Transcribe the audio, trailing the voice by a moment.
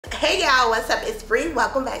Hey y'all, what's up? It's Bree.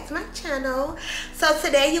 Welcome back to my channel. So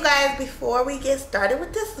today, you guys, before we get started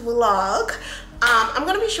with this vlog, I'm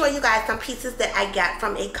going to be showing you guys some pieces that I got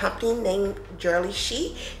from a company named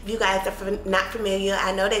Jurllyshe. If you guys are not familiar,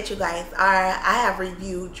 I know that you guys are. I have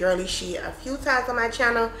reviewed Jurllyshe a few times on my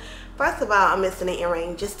channel. First of all, I'm missing an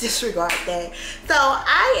earring. Just disregard that. So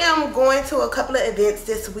I am going to a couple of events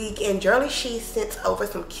this week, and Jurllyshe sent over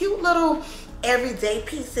some cute little everyday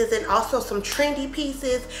pieces and also some trendy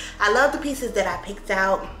pieces. I love the pieces that I picked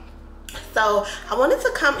out, so I wanted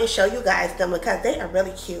to come and show you guys them because they are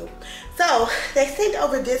really cute. So they sent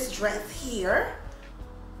over this dress here,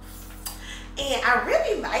 and I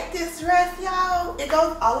really like this dress, y'all. It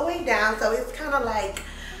goes all the way down, so it's kind of like,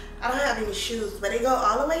 I don't have any shoes, but it goes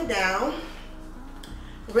all the way down.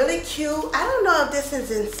 Really cute. I don't know if this is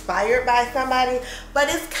inspired by somebody, but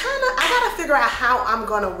it's kind of, I gotta figure out how I'm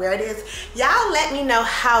gonna wear this. Y'all let me know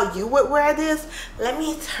how you would wear this. Let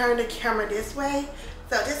me turn the camera this way.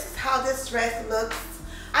 So this is how this dress looks.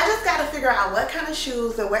 I just gotta figure out what kind of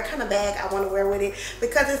shoes and what kind of bag I want to wear with it,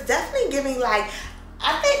 because it's definitely giving, like,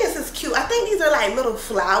 I think this is cute. I think these are like little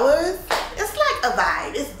flowers. It's like a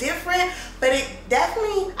vibe. It's different, but it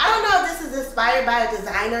definitely, I don't know if this is inspired by a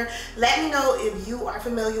designer. Let me know if you are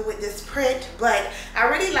familiar with this print, but I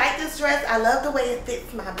really like this dress. I love the way it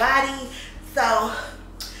fits my body. So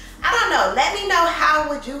I don't know. Let me know how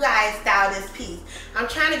would you guys style this piece. I'm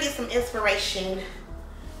trying to get some inspiration.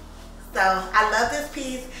 So I love this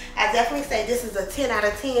piece. I definitely say this is a 10 out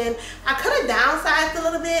of 10. I could have downsized a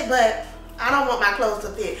little bit, but I don't want my clothes to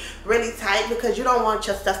fit really tight because you don't want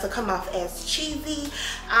your stuff to come off as cheesy.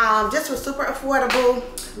 This was super affordable.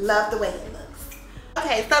 Love the way it looks.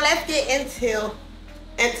 Okay, so let's get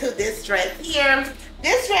into this dress here.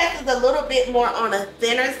 This dress is a little bit more on a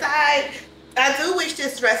thinner side. I do wish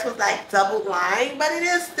this dress was like double lined, but it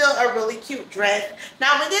is still a really cute dress.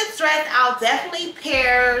 Now with this dress, I'll definitely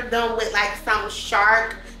pair them with like some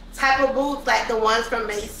shark type of boots, like the ones from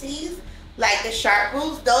Maelys. Like the shark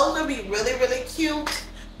boots, those would be really, really cute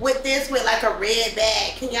with this, with like a red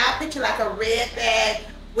bag. Can y'all picture like a red bag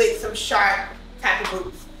with some shark type of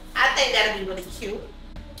boots? I think that'd be really cute.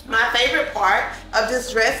 My favorite part of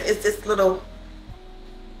this dress is this little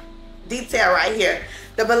detail right here.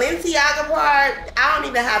 The Balenciaga part, I don't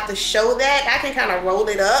even have to show that. I can kind of roll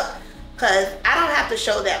it up because I don't have to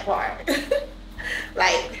show that part.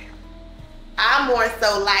 Like, I more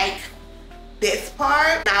so like this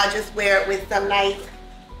part. I'll just wear it with some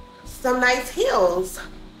nice heels.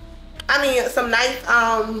 I mean, some nice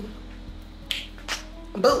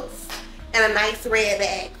boots and a nice red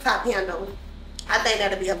bag, top handle. I think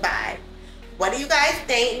that'll be a vibe. What do you guys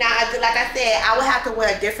think? Now, like I said, I would have to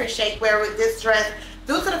wear a different shapewear with this dress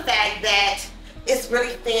due to the fact that it's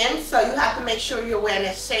really thin. So you have to make sure you're wearing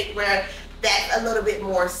a shapewear that's a little bit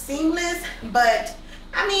more seamless. But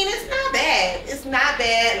I mean, it's not bad. It's not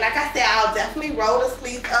bad. Like I said, I'll definitely roll the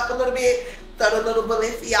sleeves up a little bit so the little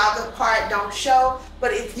Balenciaga part don't show.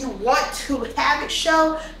 But if you want to have it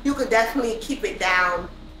show, you could definitely keep it down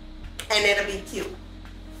and it'll be cute.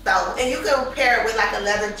 So, and you can pair it with like a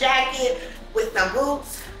leather jacket with some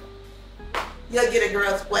boots. You'll get a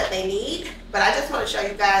girls what they need. But I just want to show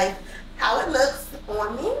you guys how it looks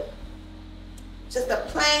on me. Just a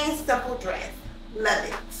plain, simple dress. Love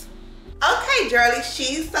it. Okay,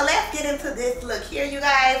 Jurllyshe, so let's get into this look here, you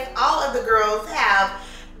guys. All of the girls have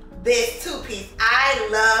this two-piece. I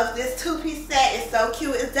love this two-piece set. It's so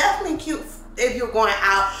cute. It's definitely cute if you're going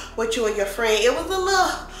out with you and your friend. It was a little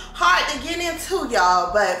hard to get into,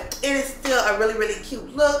 y'all, but it is still a really, really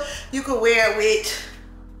cute look. You can wear it with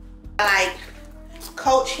like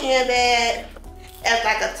Coach handbag as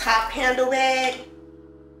like a top handle bag.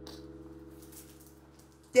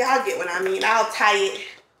 Y'all get what I mean. I'll tie it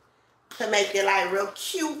to make it like real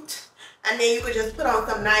cute, and then you could just put on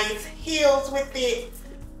some nice heels with it.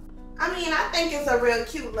 I mean, I think it's a real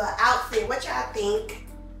cute little outfit. What y'all think?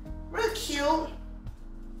 Real cute.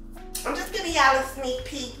 I'm just giving y'all a sneak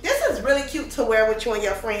peek. This is really cute to wear with you and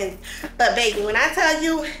your friends, but baby, when I tell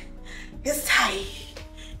you, it's tight.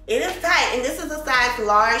 It is tight, and this is a size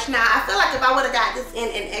large. Now, I feel like if I would have got this in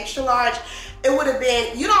an extra large, it would have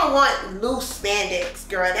been, you don't want loose spandex,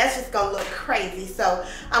 girl. That's just gonna look crazy. So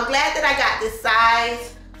I'm glad that I got this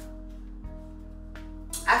size.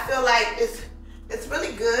 I feel like it's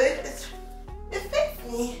really good. It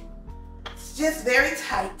fits me. It's just very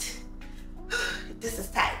tight. This is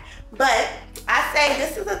tight. But I say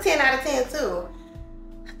this is a 10 out of 10 too.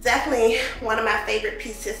 Definitely one of my favorite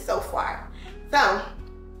pieces so far. So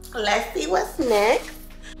let's see what's next.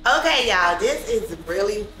 Okay, y'all, this is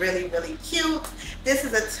really cute. This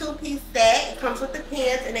is a two-piece set. It comes with the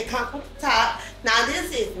pants and it comes with the top. Now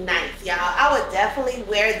this is nice, y'all. I would definitely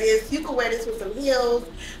wear this. You can wear this with some heels.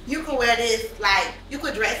 You can wear this, like, you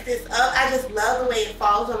could dress this up. I just love the way it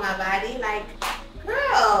falls on my body. Like,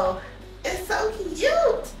 girl, it's so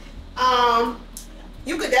cute.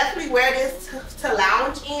 You could definitely wear this to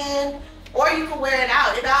lounge in, or you can wear it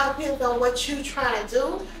out. It all depends on what you're trying to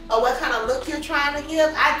do or what kind of look you're trying to give.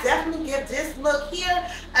 I definitely give this look here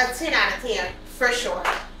a 10 out of 10 for sure.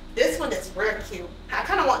 This one is real cute. I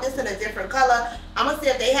kind of want this in a different color. I'm gonna see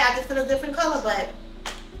if they have this in a different color, but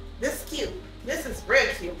this is cute. This is real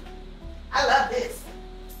cute. I love this.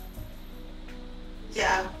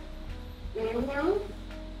 Yeah.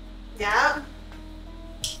 Yeah.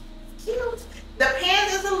 Cute. The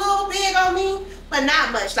pants is a little big on me, but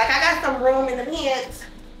not much. Like, I got some room in the pants,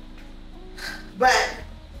 but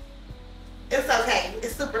it's okay.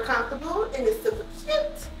 It's super comfortable and it's super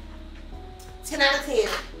cute. 10 out of 10.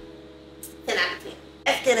 10 out of 10.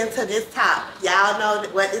 Let's get into this top. Y'all know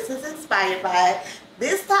what this is inspired by.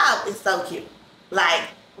 This top is so cute. Like,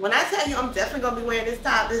 when I tell you I'm definitely gonna be wearing this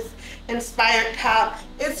top, this inspired top,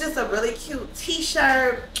 it's just a really cute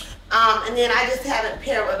t-shirt. And then I just have it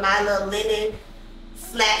paired with my little linen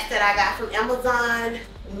slacks that I got from Amazon.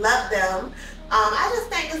 Love them. I just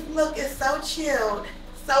think this look is so chilled,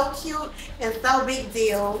 so cute, and so big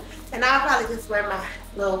deal. And I'll probably just wear my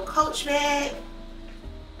little Coach bag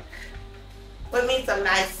with me, some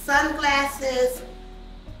nice sunglasses,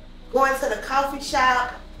 going to the coffee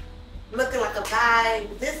shop, looking like a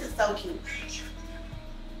vibe. This is so cute.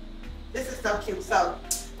 This is so cute. So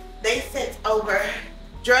they sent over,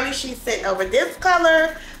 Jurllyshe sent over this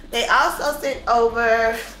color. They also sent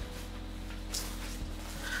over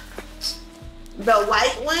the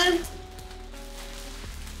white one.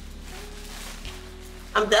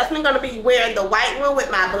 I'm definitely gonna be wearing the white one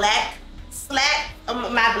with my black slack,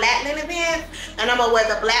 my black linen pants, and I'm gonna wear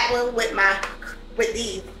the black one with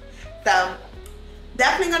these. So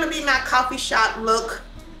definitely gonna be my coffee shop look.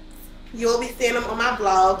 You'll be seeing them on my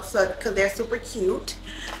blog, so because they're super cute.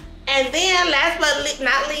 And then last but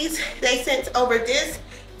not least, they sent over this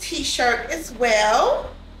t-shirt as well.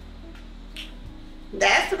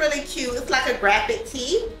 That's really cute. It's like a graphic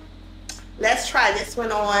tee. Let's try this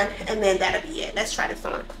one on, and then that'll be it. Let's try this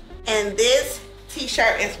on. And this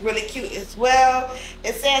t-shirt is really cute as well.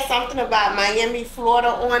 It says something about Miami, Florida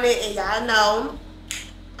on it, and y'all know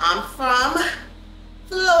I'm from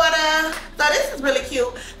Florida. So this is really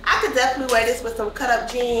cute. I could definitely wear this with some cut-up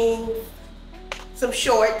jeans, some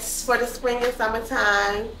shorts for the spring and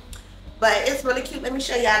summertime. But it's really cute. Let me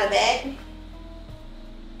show y'all the back.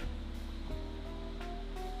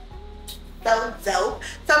 So dope.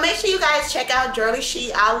 So make sure you guys check out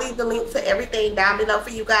Jurllyshe. I'll leave the link to everything down below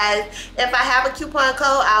for you guys. If I have a coupon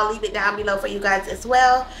code, I'll leave it down below for you guys as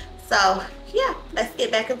well. So yeah, let's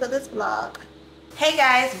get back into this vlog. Hey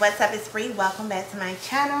guys, what's up? It's Bree. Welcome back to my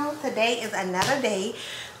channel. Today is another day.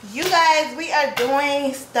 You guys, we are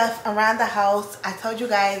doing stuff around the house. I told you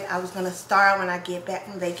guys I was gonna start when I get back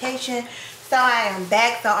from vacation. So I am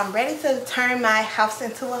back. So I'm ready to turn my house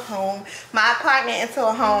into a home, my apartment into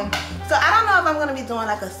a home. So I don't know if I'm gonna be doing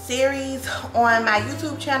like a series on my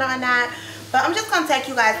YouTube channel or not, but I'm just gonna take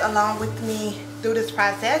you guys along with me through this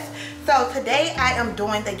process. So today I am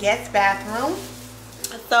doing the guest bathroom.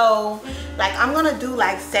 So like I'm gonna do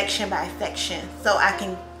like section by section so I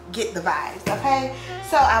can get the vibes, okay?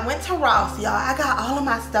 So I went to Ross, y'all. I got all of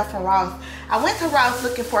my stuff from Ross. I went to Ross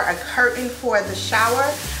looking for a curtain for the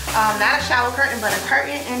shower. Not a shower curtain, but a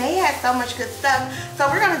curtain, and they had so much good stuff. So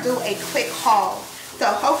we're gonna do a quick haul. So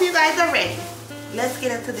hope you guys are ready. Let's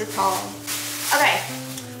get into this haul. Okay,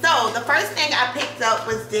 so the first thing I picked up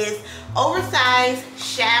was this oversized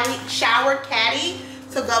shower caddy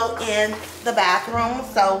to go in the bathroom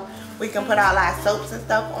so we can put all our soaps and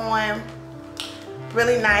stuff on.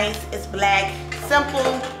 Really nice. It's black,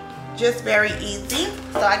 simple, just very easy.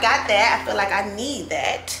 So I got that. I feel like I need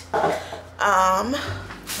that.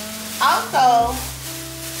 Also,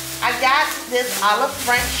 I got this olive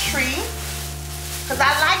branch tree because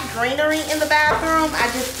I like greenery in the bathroom. I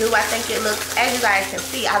just do. I think it looks, as you guys can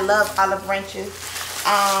see, I love olive branches.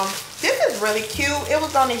 This is really cute. It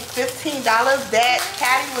was only $15. That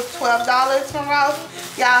caddy was $12 from Ross.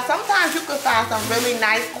 Y'all, sometimes you can find some really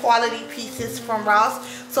nice quality pieces from Ross.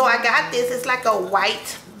 So I got this. It's like a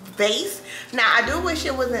white base. Now, I do wish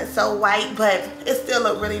it wasn't so white, but it still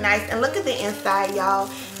looked really nice. And look at the inside, y'all.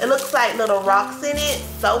 It looks like little rocks in it.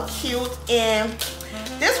 So cute. And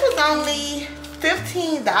this was only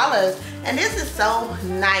 $15. And this is so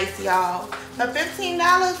nice, y'all. For $15,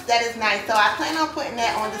 that is nice. So I plan on putting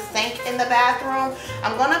that on the sink in the bathroom.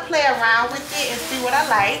 I'm gonna play around with it and see what I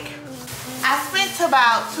like. I spent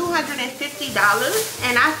about $250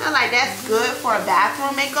 and I feel like that's good for a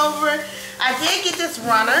bathroom makeover. I did get this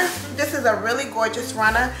runner. This is a really gorgeous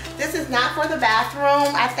runner. This is not for the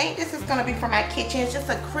bathroom. I think this is gonna be for my kitchen. It's just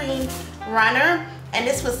a cream runner. And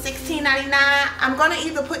this was $16.99. I'm gonna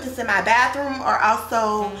either put this in my bathroom or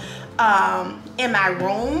also in my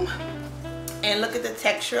room. And look at the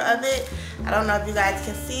texture of it. I don't know if you guys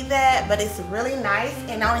can see that, but it's really nice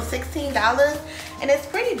and only $16 and it's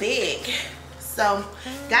pretty big. So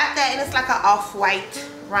got that, and it's like an off-white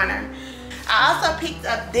runner. I also picked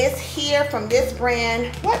up this here from this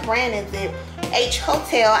brand. What brand is it?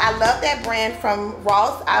 𝙁𝙧𝙚𝙚. I love that brand from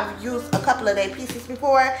Ross. I've used a couple of their pieces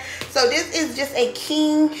before. So this is just a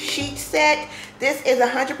king sheet set. This is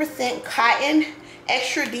 100% cotton,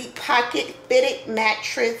 extra deep pocket fitted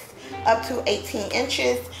mattress up to 18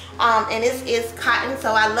 inches. And this is cotton,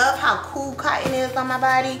 so I love how cool cotton is on my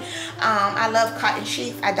body. I love cotton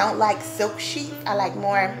sheets. I don't like silk sheets. I like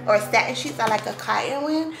more, or satin sheets. I like a cotton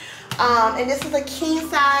one. And this is a king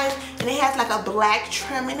size, and it has like a black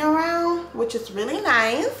trimming around, which is really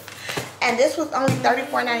nice. And this was only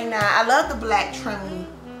 $34.99. I love the black trimming.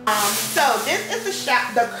 So this is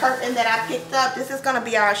the curtain that I picked up. This is gonna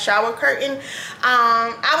be our shower curtain.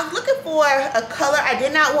 I was looking for a color. I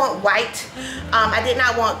did not want white. I did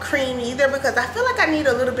not want cream either, because I feel like I need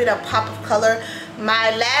a little bit of pop of color.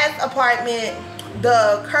 My last apartment,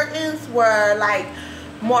 the curtains were like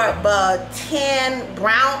more of a tan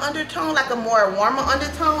brown undertone, like a more warmer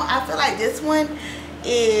undertone. I feel like this one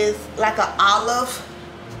is like an olive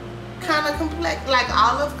kind of complex, like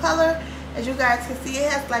olive color. As you guys can see, it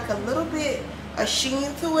has like a little bit of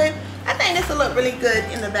sheen to it. I think this will look really good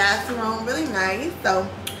in the bathroom, really nice. So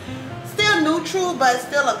still neutral, but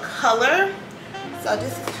still a color. So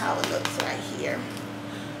this is how it looks right here.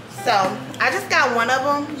 So I just got one of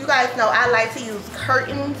them. You guys know I like to use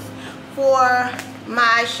curtains for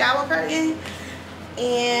my shower curtain,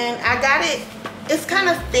 and I got it. It's kind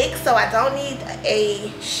of thick, so I don't need a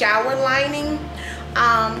shower lining.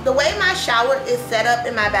 The way my shower is set up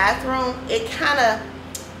in my bathroom, it kind of,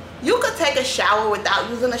 you could take a shower without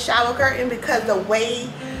using a shower curtain, because the way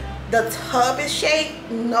the tub is shaped,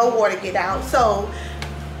 no water get out. So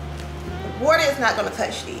water is not going to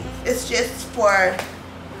touch these. It's just for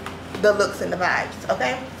the looks and the vibes,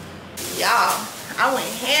 okay? Y'all, I went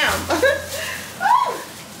ham.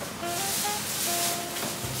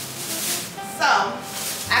 So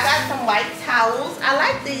I got some white towels. I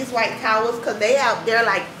like these white towels because they're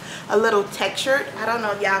like a little textured. I don't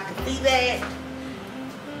know if y'all can see that,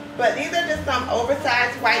 but these are just some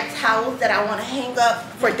oversized white towels that I want to hang up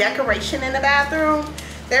for decoration in the bathroom.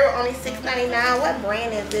 They were only $6.99. What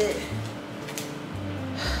brand is it?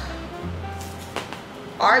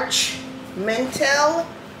 𝙁𝙧𝙚𝙚.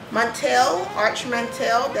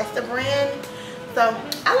 𝙁𝙧𝙚𝙚, that's the brand. So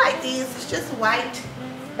I like these. It's just white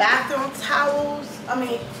bathroom towels. I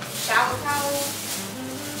mean shower towels.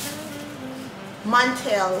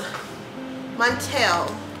 Montel.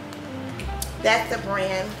 That's the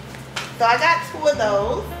brand. So I got 2 of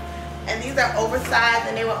those, and these are oversized,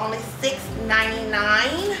 and they were only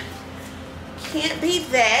 $6.99. Can't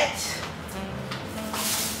beat that.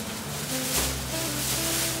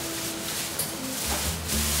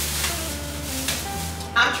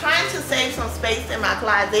 I'm trying to save some space in my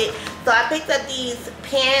closet, so I picked up these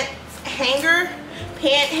pant hangers.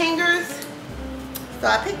 So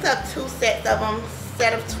I picked up 2 sets of them,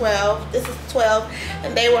 set of 12. This is 12,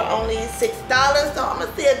 and they were only $6. So I'm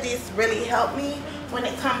gonna see if these really help me when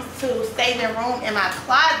it comes to saving room in my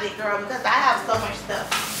closet, girl, because I have so much stuff.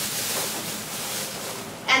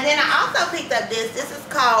 And then I also picked up this. This is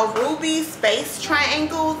called Ruby Space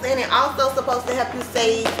Triangles, and it also supposed to help you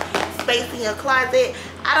save space in your closet.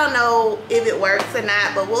 I don't know if it works or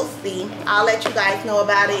not, but we'll see. I'll let you guys know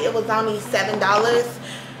about it. It was only $7.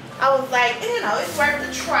 I was like, you know, it's worth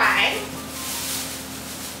a try.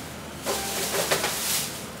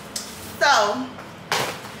 So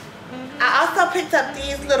I also picked up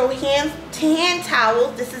these little hand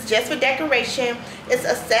towels. This is just for decoration. It's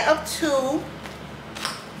a set of 2,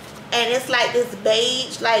 and it's like this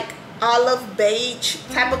beige, like olive beige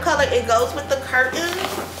type of color. It goes with the curtains.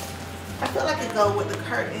 I feel like it goes with the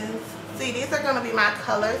curtains. See, these are gonna be my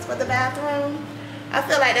colors for the bathroom. I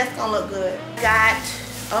feel like that's gonna look good.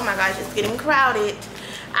 Oh my gosh, it's getting crowded.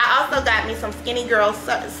 I also got me some Skinny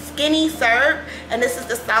Syrup, and this is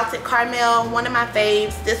the salted caramel, one of my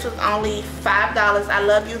faves. This was only $5. I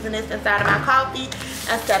love using this inside of my coffee.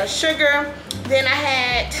 instead of sugar. Then I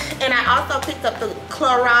had, and I also picked up the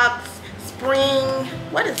Clorox Spring,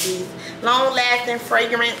 what is these? Long lasting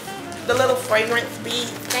fragrance, the little fragrance bead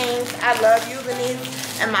things. I love using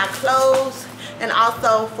these in my clothes. And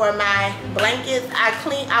also for my blankets,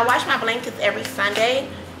 I wash my blankets every Sunday.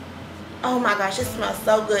 Oh my gosh, it smells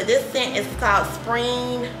so good. This scent is called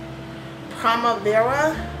Spring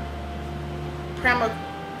Primavera.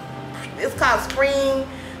 It's called Spring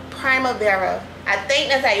Primavera. I think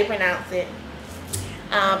that's how you pronounce it.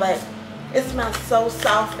 But it smells so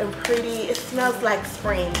soft and pretty. It smells like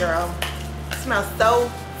spring, girl. It smells so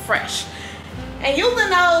fresh. And using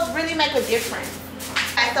those really make a difference.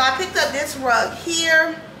 So I picked up this rug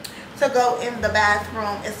here to go in the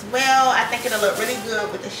bathroom as well. I think it'll look really good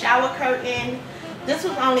with the shower curtain. This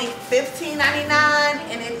was only $15.99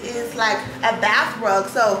 and it is like a bath rug.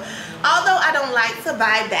 So although I don't like to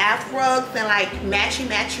buy bath rugs and like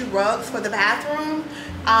matchy rugs for the bathroom,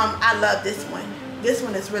 I love this one. This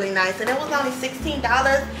one is really nice and it was only $16.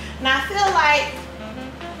 And I feel like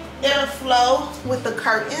it'll flow with the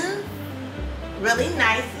curtain really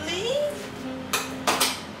nicely.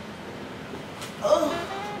 Oh,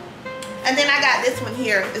 and then I got this one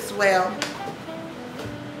here as well.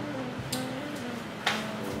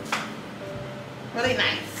 Really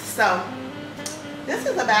nice. So this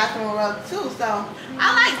is a bathroom rug too. So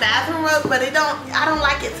I like bathroom rugs, but I don't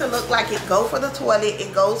like it to look like it go for the toilet,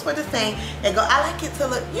 it goes for the sink, I like it to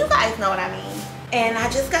look, you guys know what I mean. And I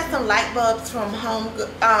just got some light bulbs from Home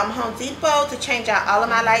Depot to change out all of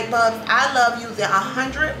my light bulbs. I love using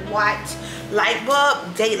 100-watt light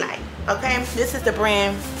bulb, daylight. Okay, this is the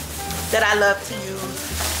brand that I love to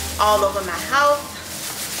use all over my house.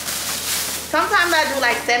 Sometimes I do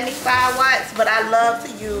like 75 watts, but I love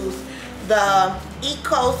to use the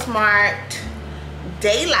EcoSmart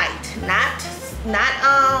Daylight, not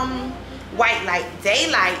white light,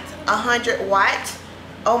 daylight, 100 watts.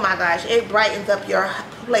 Oh my gosh, it brightens up your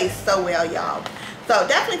place so well, y'all. So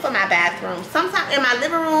definitely for my bathroom. Sometimes in my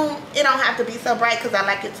living room, it don't have to be so bright because I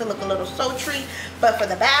like it to look a little sultry. But for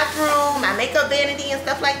the bathroom, my makeup vanity and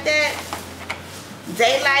stuff like that,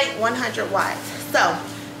 daylight, 100 watts. So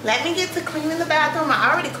let me get to cleaning the bathroom.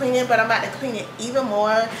 I already cleaned it, but I'm about to clean it even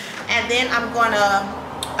more. And then I'm gonna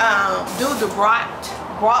do the grout.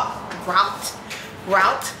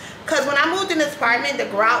 Because when I moved in this apartment, the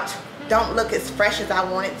grout don't look as fresh as I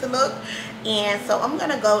want it to look. And so I'm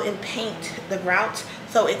gonna go and paint the grout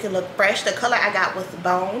so it can look fresh. The color I got was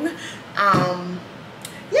bone.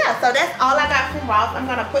 Yeah, so that's all I got from Ross. I'm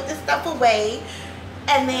gonna put this stuff away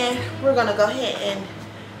and then we're gonna go ahead and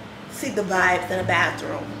see the vibes in the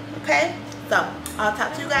bathroom. Okay, so I'll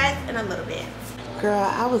talk to you guys in a little bit. Girl,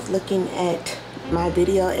 I was looking at my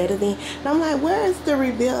video editing and I'm like, where is the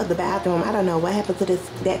reveal of the bathroom? I don't know what happened to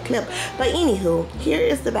that clip, but anywho, here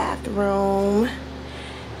is the bathroom.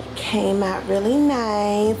 It came out really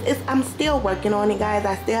nice. I'm still working on it, guys.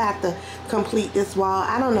 I still have to complete this wall.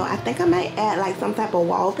 I don't know, I think I might add like some type of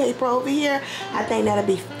wallpaper over here. I think that'll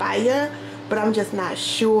be fire, but I'm just not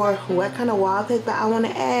sure what kind of wallpaper I want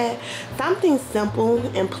to add. Something simple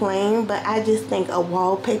and plain, but I just think a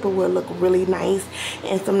wallpaper will look really nice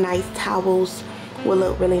and some nice towels will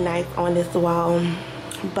look really nice on this wall.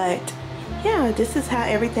 But yeah, this is how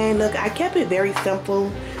everything look. I kept it very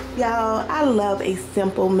simple, y'all. I love a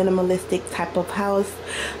simple minimalistic type of house.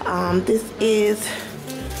 This is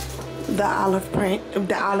the olive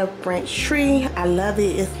branch tree. I love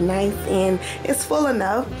it. It's nice and it's full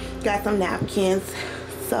enough. Got some napkins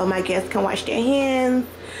so my guests can wash their hands,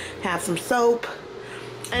 have some soap.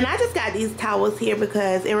 And I just got these towels here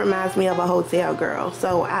because it reminds me of a hotel girl.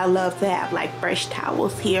 So I love to have like fresh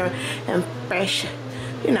towels here and fresh,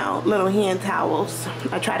 you know, little hand towels.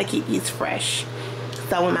 I try to keep these fresh.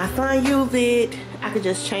 So when my son uses it, I could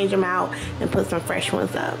just change them out and put some fresh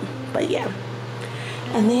ones up. But yeah.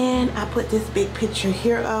 And then I put this big picture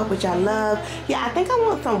here up, which I love. Yeah, I think I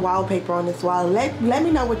want some wallpaper on this wall. Let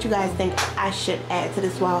me know what you guys think I should add to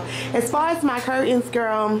this wall. As far as my curtains,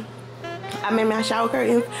 girl, my shower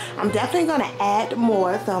curtains, I'm definitely gonna add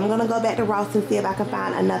more. So I'm gonna go back to Ross and see if I can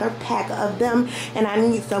find another pack of them. And I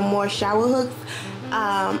need some more shower hooks.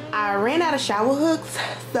 I ran out of shower hooks,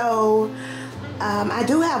 so I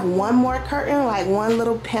do have one more curtain, like one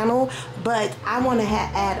little panel, but I want to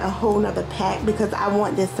add a whole nother pack because I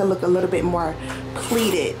want this to look a little bit more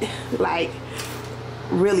pleated, like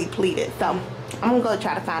really pleated. So I'm gonna go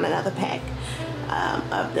try to find another pack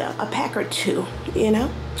of them, a pack or two, you know.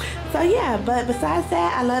 So yeah, but besides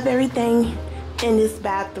that, I love everything in this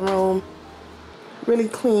bathroom. Really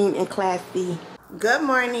clean and classy. Good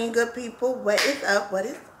morning, good people. What is up? What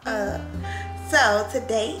is up? So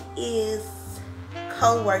today is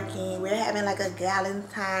co-working. We're having like a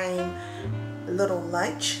Valentine little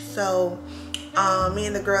lunch. So me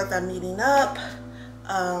and the girls are meeting up.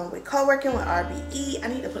 We're co-working with RBE. I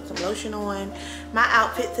need to put some lotion on. My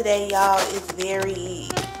outfit today, y'all, is very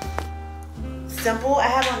simple. I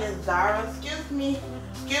have on this Zara. Excuse me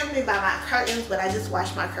by my curtains, but I just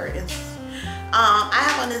washed my curtains. I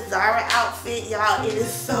have on this Zara outfit, y'all. It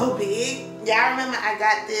is so big. Y'all remember I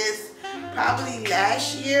got this probably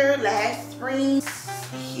last spring.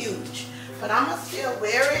 It's huge. But I'm gonna still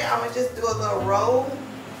wear it. I'm gonna just do a little roll,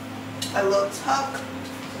 a little tuck.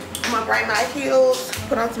 I'm gonna bring my heels,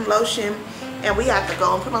 put on some lotion, and we have to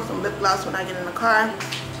go and put on some lip gloss when I get in the car.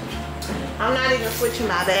 I'm not even switching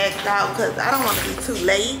my bags out because I don't want to be too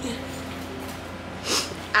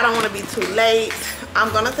late.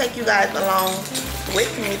 I'm gonna take you guys along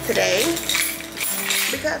with me today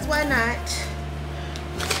because why not?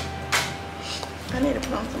 I need to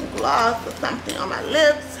put on some gloss or something on my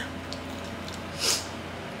lips.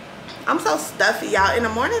 I'm so stuffy, y'all. In the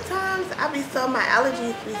morning times, my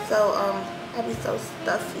allergies be so I be so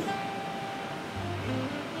stuffy.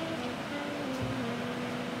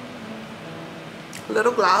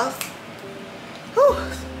 Little gloss. Whew.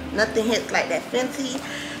 Nothing hits like that Fenty.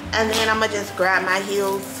 And then I'm gonna just grab my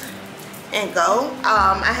heels and go.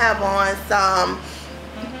 I have on some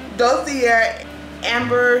Dossier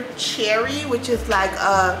Amber Cherry, which is like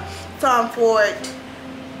a Tom Ford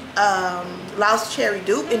Lost Cherry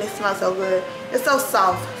dupe, and it smells so good. It's so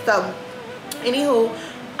soft. So anywho,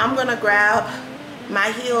 I'm gonna grab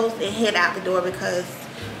my heels and head out the door because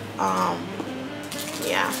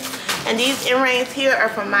yeah. And these earrings here are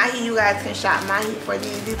from Mahi. You guys can shop Mahi for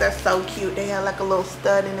these. These are so cute. They have like a little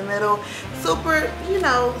stud in the middle. Super, you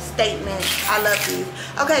know, statement. I love these.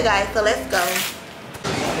 Okay guys, so let's go.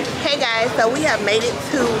 Hey guys, so we have made it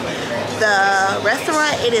to the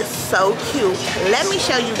restaurant. It is so cute. Let me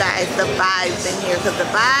show you guys the vibes in here because the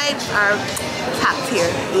vibes are top tier.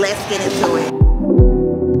 Let's get into it.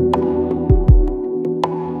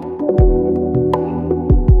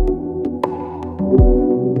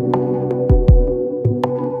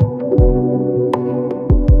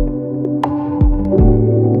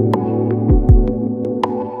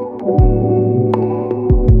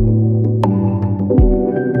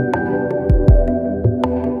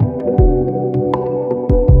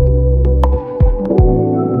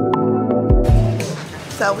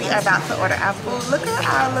 So we are about to order our food. Look at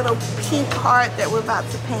our little pink heart that we're about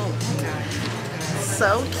to paint.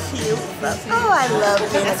 So cute. Oh, I love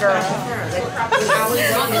vinegar.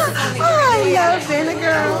 Oh, I love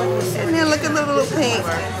vinegar. And then look at the little pink.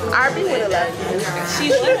 Arby would have loved it.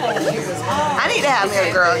 She would have. I need to have me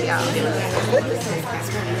a girl, y'all.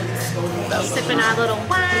 Sipping our little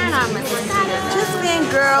wine, our masala. Just being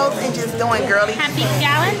girls and just doing girly Happy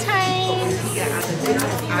Valentine's.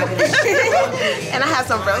 And I have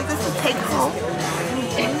some roses to take home.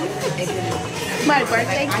 My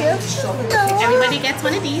birthday gift. Everybody gets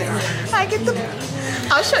one of these. I get the.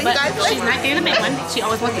 I'll show you guys later. She's not getting a big one. She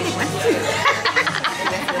always wants a big one.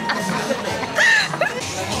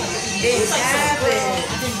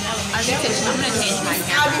 I'm gonna change mine.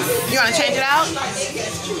 You wanna change it out?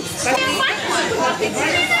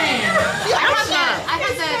 I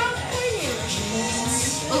have the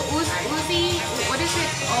Uzi, what is it?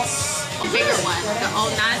 Oh, a bigger one, the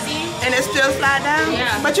𝙁𝙧𝙚𝙚. And it still slide down?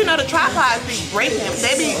 Yeah. But you know the tripods be breaking.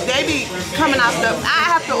 They be coming off the. I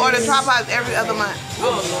have to order tripods every other month.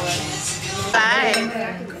 Oh Lord. Bye.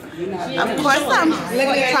 Of course I'm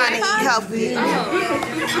trying to eat healthy.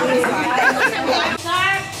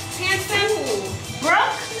 Dark, handsome,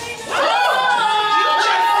 Brooke.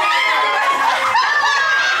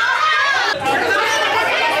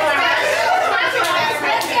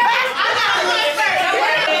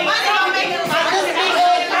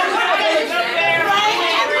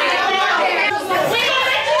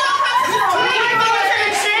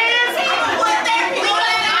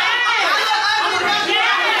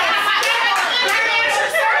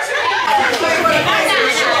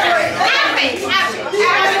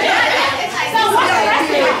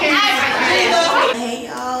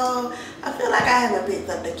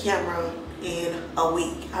 Camera in a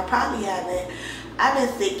week. I probably haven't. I've been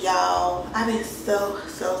sick, y'all. I've been so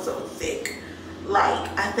sick. Like,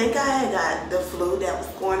 I think I had got the flu that was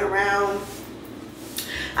going around.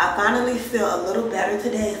 I finally feel a little better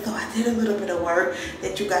today, so I did a little bit of work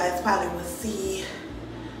that you guys probably will see,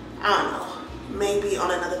 I don't know, maybe on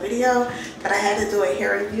another video. But I had to do a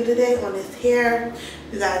hair review today on this hair.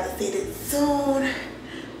 You guys will see it soon.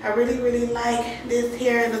 I really like this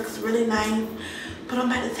hair. It looks really nice. But I'm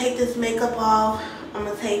about to take this makeup off. I'm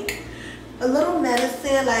gonna take a little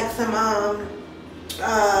medicine, like some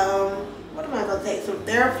what am I gonna take? Some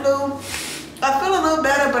Theraflu. I feel a little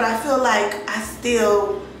better, but I feel like I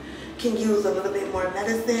still can use a little bit more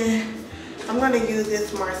medicine. I'm gonna use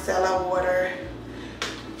this Marcella water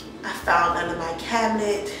I found under my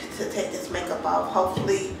cabinet to take this makeup off.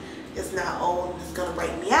 Hopefully it's not old and it's gonna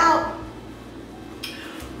break me out.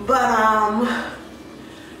 But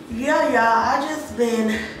yeah, y'all, I just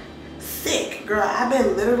been sick, girl. I've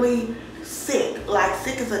been literally sick, like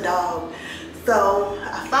sick as a dog. So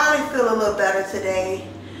I finally feel a little better today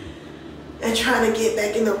and trying to get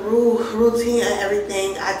back in the routine and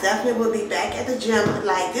everything. I definitely will be back at the gym.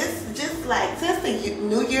 Like this, just like since the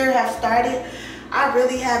new year have started, I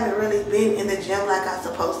really haven't really been in the gym like I'm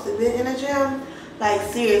supposed to be in the gym. Like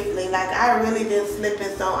seriously, like I really been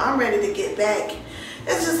slipping, so I'm ready to get back.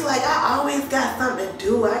 It's just like I always got something to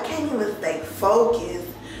do. I can't even stay focused.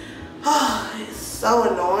 Oh, it's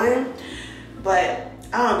so annoying, but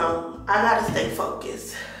I don't know. I gotta stay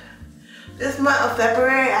focused. This month of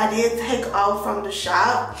February, I did take off from the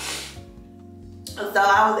shop, so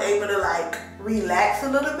I was able to like relax a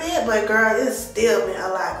little bit. But girl, it's still been a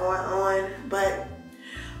lot going on. But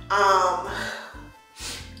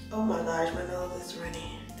oh my gosh, my nose is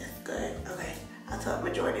running. That's good. Okay, I took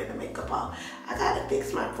majority of the makeup off. I gotta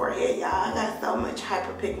fix my forehead, y'all. I got so much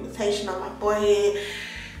hyperpigmentation on my forehead.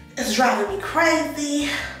 It's driving me crazy.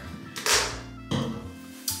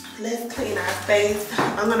 Let's clean our face.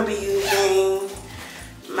 I'm gonna be using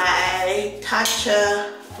my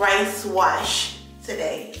Tatcha rice wash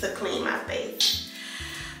today to clean my face.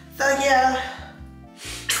 So yeah.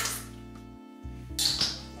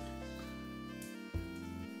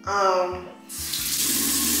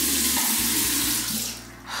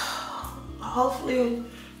 Hopefully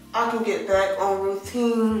I can get back on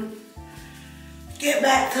routine, get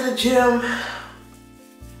back to the gym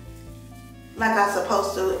like I'm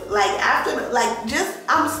supposed to. Like after,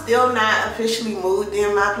 I'm still not officially moved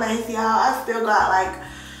in my place, y'all. I still got like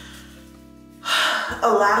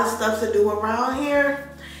a lot of stuff to do around here.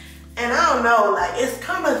 And I don't know, like it's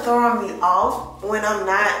kind of throwing me off when I'm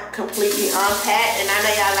not completely unpacked. And I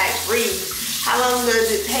know y'all like, Bree, how long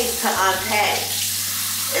does it take to unpack?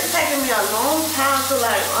 It's taking me a long time to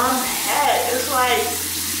like unpack. It's like,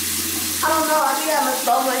 I don't know, I be having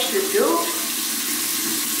so much to do.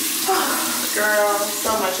 Girl,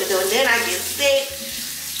 so much to do. And then I get sick.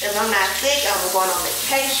 If I'm not sick, I'm going on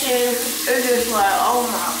vacation. It's just like, oh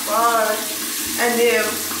my gosh. And then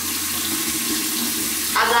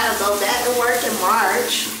I gotta go back to work in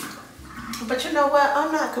March. But you know what?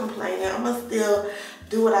 I'm not complaining. I'm gonna still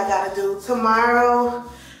do what I gotta do. Tomorrow,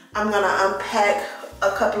 I'm gonna unpack a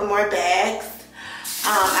couple of more bags.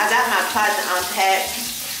 I got my closet unpacked.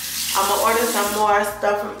 I'm gonna order some more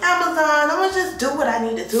stuff from Amazon. I'm gonna just do what I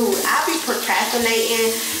need to do. I be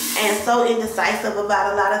procrastinating and so indecisive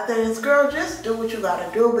about a lot of things. Girl, just do what you gotta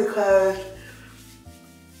do because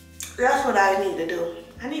that's what I need to do.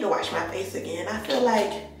 I need to wash my face again. I feel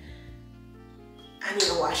like I need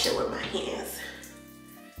to wash it with my hands.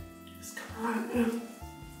 Just come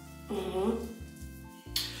on.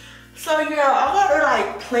 So yeah, I gotta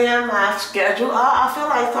like plan my schedule. I feel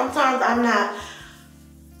like sometimes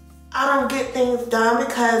I don't get things done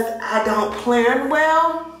because I don't plan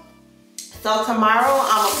well. So tomorrow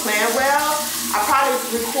I'm gonna plan well. I'll probably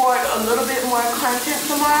record a little bit more content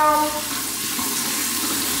tomorrow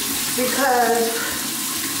because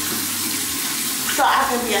so I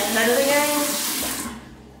can be ahead of the game.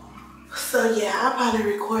 So yeah, I'll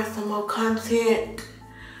probably record some more content.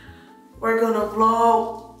 We're gonna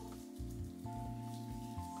vlog.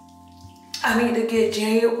 I need to get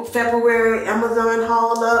February Amazon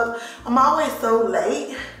haul up. I'm always so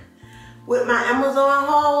late with my Amazon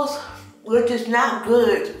hauls, which is not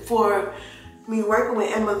good for me working with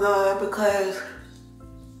Amazon because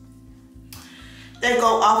they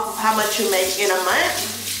go off of how much you make in a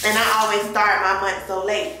month. And I always start my month so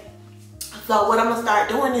late. So what I'm gonna start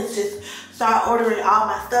doing is just start ordering all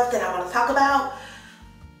my stuff that I wanna talk about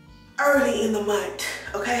early in the month,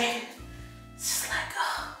 okay? Just like,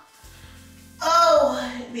 oh,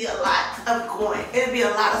 it'd be a lot of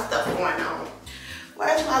stuff going on.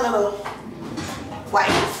 Where's my little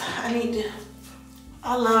wipes?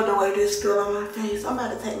 I love the way this feels on my face. I'm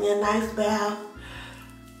about to take me a nice bath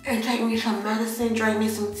and take me some medicine, drink me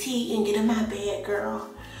some tea, and get in my bed, girl.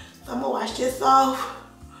 So I'm gonna wash this off.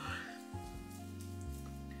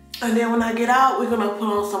 And then when I get out, we're gonna put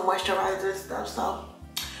on some moisturizer and stuff. So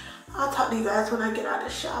I'll talk to you guys when I get out of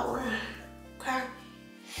the shower, okay?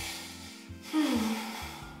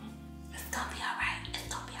 It's gonna be alright. It's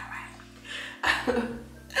gonna be alright.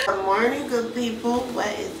 Good morning, good people. What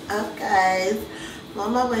is up, guys? I'm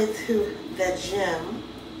on my way to the gym.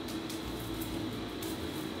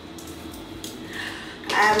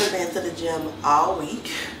 I haven't been to the gym all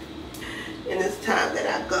week. And it's time that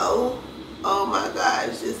I go. Oh my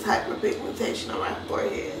gosh, this hyperpigmentation on my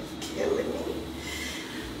forehead is killing me.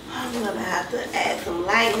 I'm gonna have to add some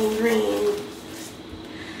lightning green.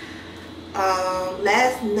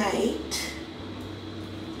 Last night,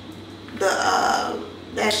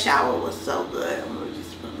 that shower was so good. I'm gonna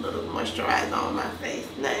just put a little moisturizer on my face,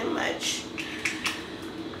 not much.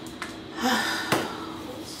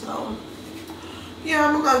 So, yeah,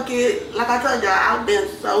 I'm gonna get, like I told y'all, I've been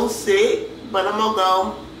so sick, but I'm gonna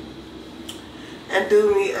go and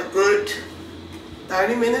do me a good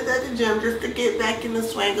 30 minutes at the gym just to get back in the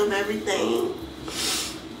swing of everything.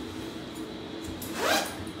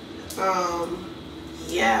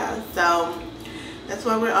 Yeah, so that's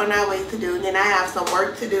what we're on our way to do. And then I have some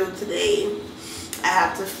work to do today. I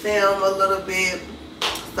have to film a little bit,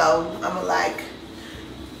 so I'm gonna, like,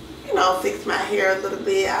 you know, fix my hair a little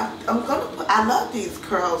bit. I love these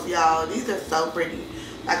curls, y'all. These are so pretty.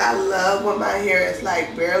 Like, I love when my hair is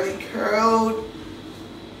like barely curled.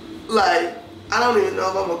 Like, I don't even know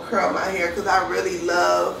if I'm gonna curl my hair because I really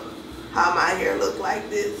love how my hair look like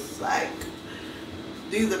this. Like,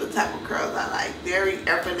 these are the type of curls I like. Very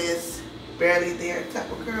effortless, barely there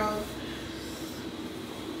type of curls.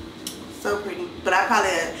 So pretty. But I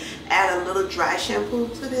probably add a little dry shampoo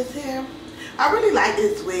to this hair. I really like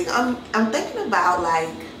this wig. I'm thinking about,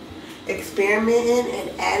 like, experimenting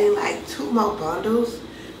and adding like 2 more bundles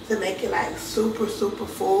to make it like super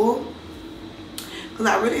full. Because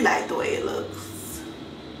I really like the way it looks.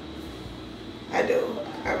 I do.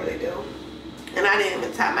 I really do. And I didn't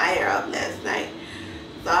even tie my hair up last night.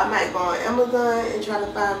 So I might go on Amazon and try to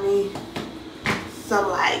find me some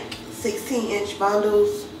like 16-inch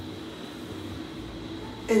bundles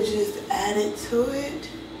and just add it to it.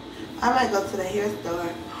 I might go to the hair store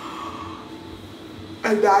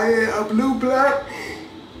and dye it a blue black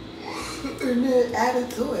and then add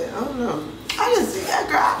it to it. I don't know. I just,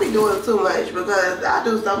 girl, I be doing too much because I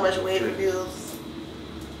do so much wig reviews.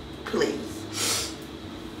 Please.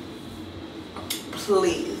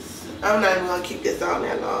 Please. I'm not even gonna keep this on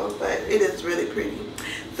that long, but it is really pretty.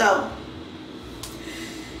 So,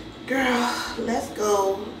 girl, let's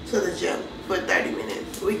go to the gym for 30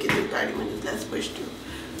 minutes. We can do 30 minutes. Let's push through.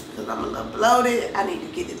 Because I'm a little bloated. I need to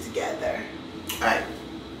get it together. Alright.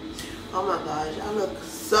 Oh my gosh, I look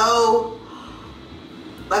so,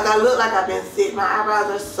 like, I look like I've been sick. My eyebrows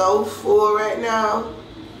are so full right now.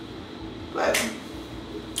 But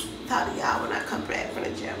talk to y'all when I come back from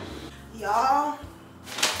the gym. Y'all.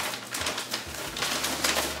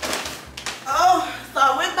 Oh, so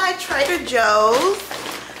I went by Trader Joe's.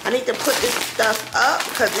 I need to put this stuff up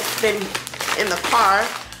because it's been in the car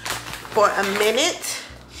for a minute.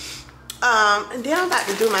 And then I'm about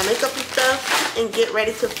to do my makeup and stuff and get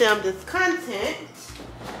ready to film this content.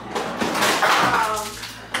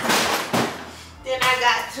 Then I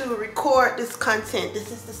got to record this content.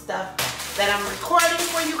 This is the stuff that I'm recording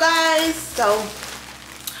for you guys. So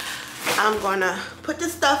I'm gonna put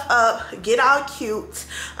this stuff up, get all cute.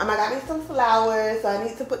 I got me some flowers. So I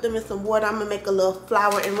need to put them in some water. I'm gonna make a little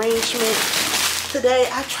flower arrangement today.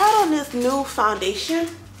 I tried on this new foundation.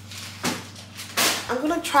 I'm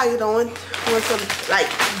gonna try it on with some, like,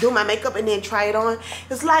 do my makeup and then try it on.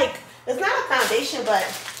 It's like, it's not a foundation, but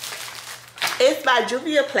it's by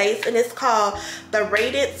Juvia's Place and it's called the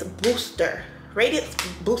𝙁𝙧𝙚𝙚 Booster.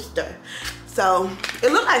 𝙁𝙧𝙚 Booster. So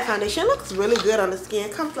it looks like foundation. It looks really good on the skin.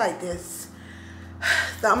 It comes like this.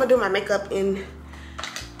 So I'm gonna do my makeup in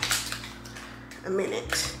a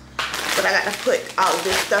minute. But I gotta put all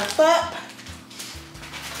this stuff up.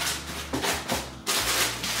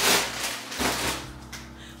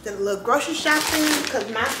 Did a little grocery shopping because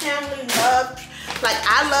my family loves, like,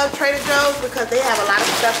 I love Trader Joe's because they have a lot of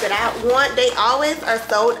stuff that I want. They always are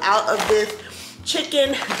sold out of this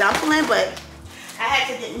chicken dumpling, but I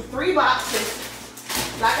had to get me 3 boxes.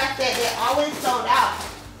 Like I said, they're always sold out.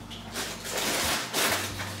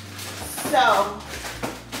 So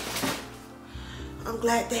I'm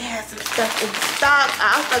glad they had some stuff in stock.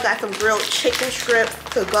 I also got some grilled chicken strips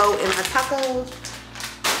to go in my tacos.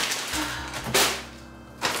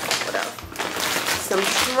 What else? Some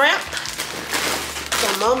shrimp,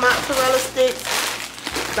 some more mozzarella sticks,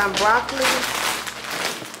 some broccoli.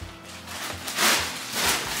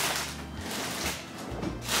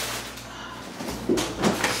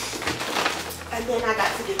 And then I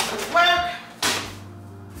got to get some work.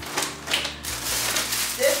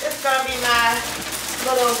 This is gonna be my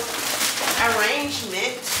little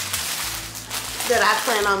arrangement that I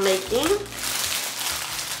plan on making.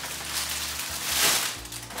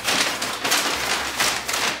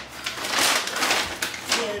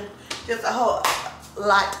 just a whole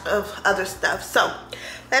lot of other stuff. So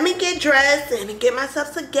let me get dressed and get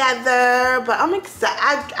myself together. But I'm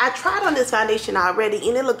excited. I tried on this foundation already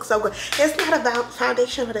and it looks so good. It's not a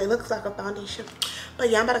foundation, but it looks like a foundation. But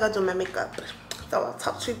yeah, I'm about to go do my makeup. So I'll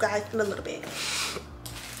talk to you guys in a little bit.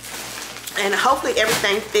 And hopefully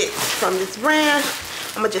everything fits from this brand.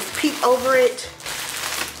 I'm gonna just peek over it,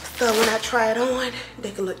 so when I try it on,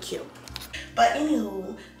 they can look cute. But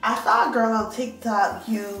anywho, I saw a girl on TikTok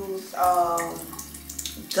use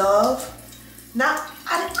Dove.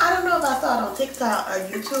 I don't know if I saw it on TikTok or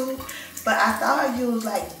YouTube, but I saw her use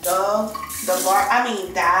like Dove,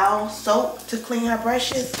 Dow soap to clean her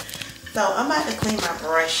brushes. So I'm about to clean my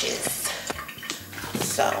brushes.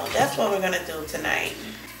 So that's what we're gonna do tonight.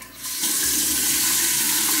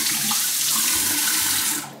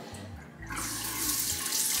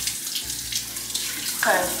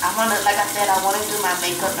 Cause like I said, I wanna do my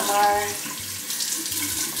makeup tomorrow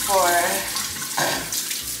for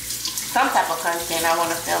some type of content I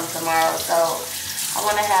wanna film tomorrow. So I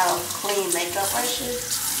wanna have clean makeup brushes.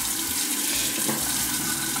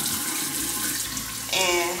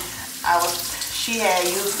 And she had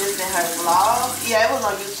used this in her vlog. Yeah, it was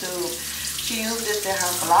on YouTube. She used this in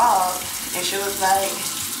her vlog and she was like,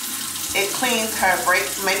 it cleans her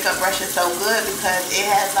makeup brushes so good because it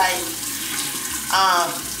has like,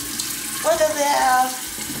 what does it have?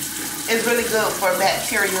 It's really good for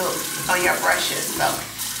bacteria on your brushes. So,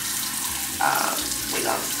 we're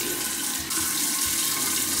gonna see.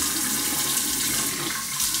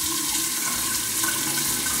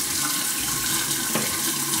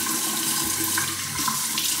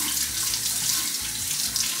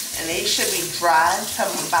 And they should be dry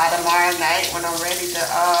by tomorrow night when I'm ready to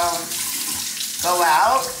go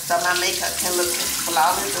out, so my makeup can look as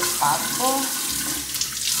flawless as possible.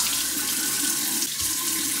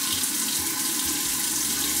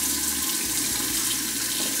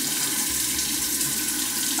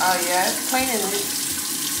 Oh yeah, it's cleaning it.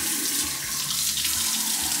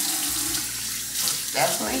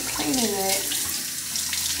 Definitely cleaning it.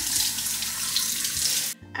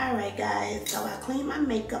 Alright guys, so I cleaned my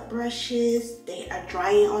makeup brushes. They are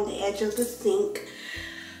drying on the edge of the sink.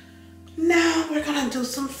 Now we're gonna do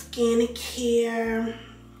some skincare.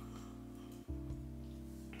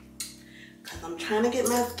 Cause I'm trying to get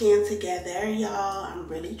my skin together, y'all. I'm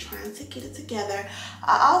really trying to get it together.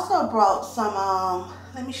 I also brought some,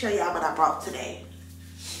 let me show y'all what I brought today.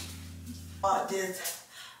 Bought this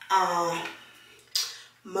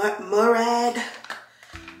Murad.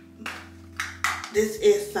 This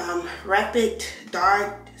is some Rapid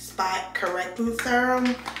Dark Spot Correcting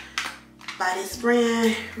Serum by this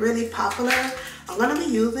brand, really popular. I'm gonna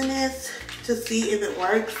be using this to see if it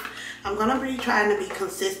works. I'm gonna be trying to be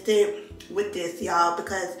consistent with this, y'all,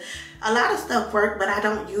 because a lot of stuff works, but I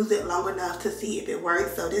don't use it long enough to see if it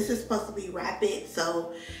works. So this is supposed to be rapid,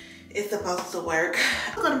 so it's supposed to work.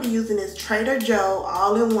 I'm gonna be using this Trader Joe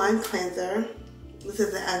all-in-one cleanser. This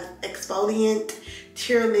is an exfoliant,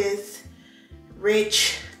 tearless,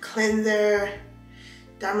 rich cleanser,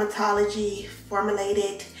 dermatology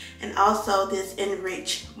formulated, and also this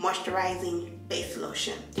enriched moisturizing base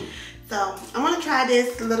lotion. So I'm gonna try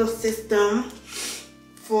this little system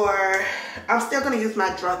for, I'm still gonna use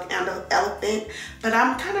my Drunk Elephant, but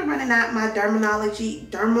I'm kind of running out my dermatology,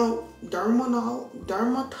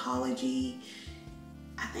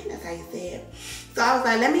 I think that's how you say it. So I was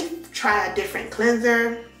like, let me try a different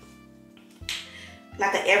cleanser,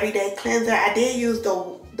 like an everyday cleanser. I did use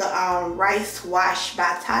the Rice Wash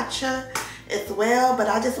by Tatcha as well, but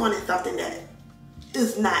I just wanted something that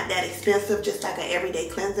is not that expensive, just like an everyday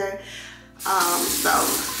cleanser. So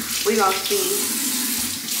we're gonna see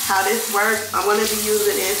how this works. I'm gonna be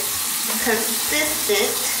using this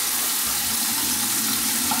consistent.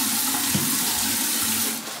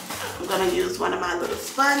 I'm gonna use one of my little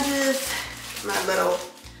sponges, my little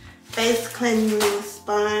face cleansing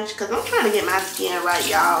sponge, because I'm trying to get my skin right,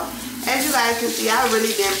 y'all. As you guys can see, I've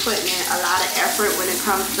really been putting in a lot of effort when it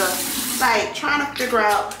comes to like trying to figure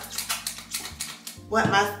out what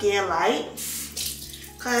my skin likes,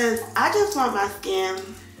 because I just want my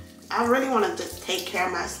skin, I really want to just take care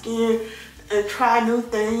of my skin and try new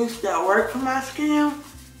things that work for my skin.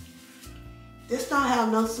 This don't have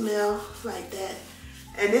no smell like that,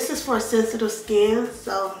 and this is for sensitive skin,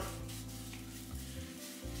 so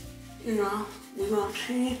you know, we're gonna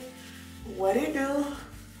see what it do.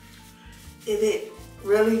 If it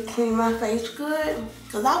really clean my face good,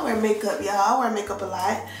 because I wear makeup, y'all. I wear makeup a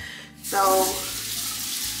lot, so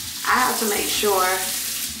I have to make sure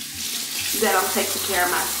that I'm taking care of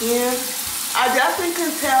my skin. I definitely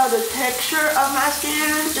can tell the texture of my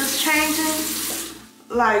skin is changing,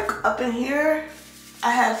 like up in here,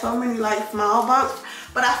 I had so many like small bumps,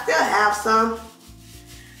 but I still have some.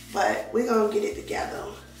 But we're gonna get it together.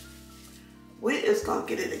 We just gonna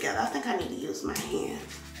get it together. I think I need to use my hand.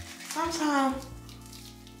 Sometimes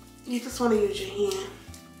you just wanna use your hand.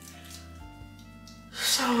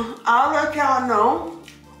 So I'll let y'all know.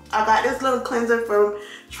 I got this little cleanser from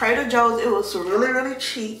Trader Joe's. It was really, really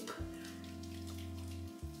cheap.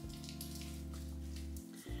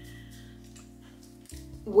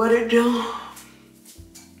 What it do?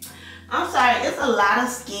 I'm sorry, it's a lot of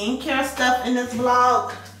skincare stuff in this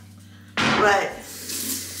vlog, but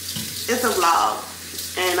it's a vlog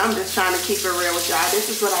and I'm just trying to keep it real with y'all. This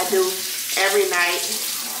is what I do every night.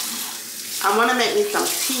 I want to make me some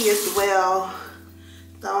tea as well,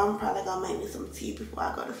 so I'm probably gonna make me some tea before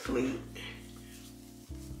I go to sleep.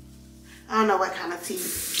 I don't know what kind of tea,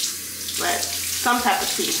 but some type of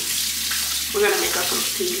tea. We're gonna make us some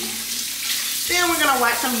tea. Then we're gonna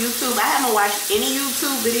watch some YouTube. I haven't watched any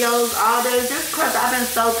YouTube videos all day just because I've been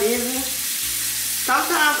so busy.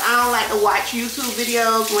 Sometimes I don't like to watch YouTube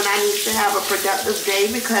videos when I need to have a productive day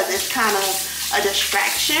because it's kind of a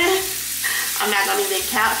distraction. I'm not gonna even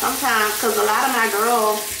count sometimes because a lot of my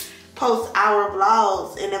girls post hour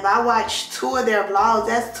vlogs, and if I watch 2 of their vlogs,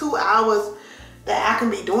 that's 2 hours that I can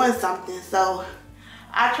be doing something. So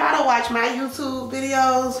I try to watch my YouTube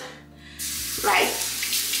videos like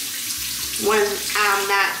when I'm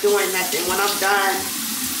not doing nothing, when I'm done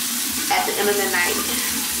at the end of the night,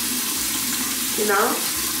 you know?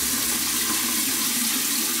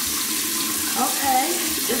 Okay,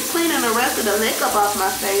 just cleaning the rest of the makeup off my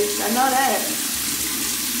face, I know that.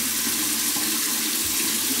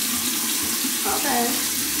 Okay.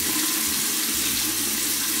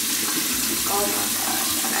 Oh my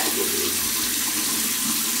gosh, I gotta get these.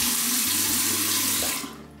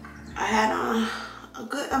 I had on a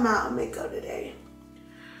good amount of makeup today.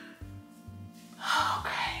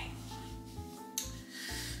 Okay.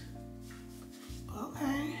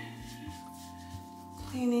 Okay.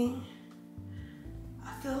 Cleaning. I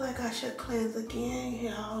feel like I should cleanse again,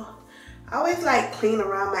 y'all. I always like clean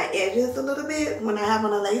around my edges a little bit when I have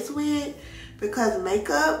on a lace wig because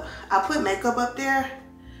makeup, I put makeup up there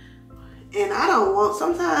and I don't want,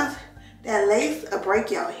 sometimes that lace will break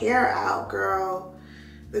your hair out, girl.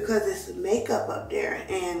 Because it's makeup up there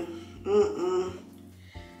and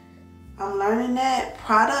I'm learning that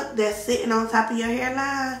product that's sitting on top of your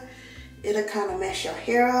hairline, it'll kind of mess your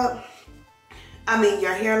hair up. I mean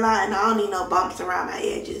your hairline. I don't need no bumps around my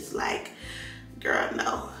edges. Like, girl,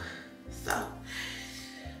 no. So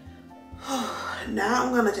now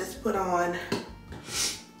I'm gonna just put on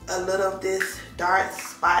a little of this dark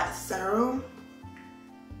spot serum.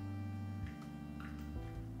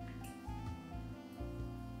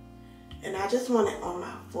 And I just want it on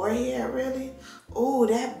my forehead, really. Oh,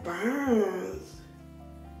 that burns.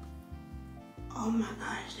 Oh my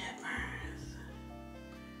gosh, that burns.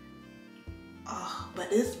 Oh,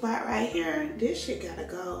 but this spot right here, this shit gotta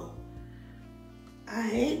go. I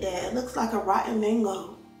hate that. It looks like a rotten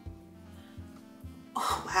mango.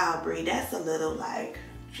 Oh wow, Bree, that's a little like,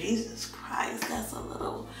 Jesus Christ, that's a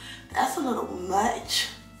little much.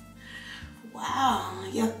 Wow,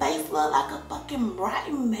 your face look like a fucking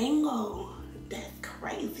rotten mango. That's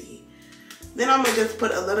crazy. Then I'm gonna just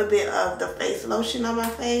put a little bit of the face lotion on my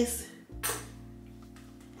face.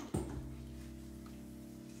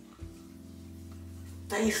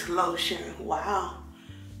 Face lotion, wow.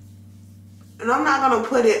 And I'm not gonna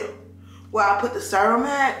put it where I put the serum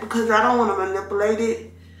at because I don't wanna manipulate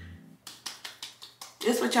it.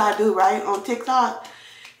 This what y'all do, right? On TikTok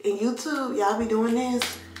and YouTube, y'all be doing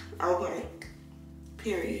this? Okay.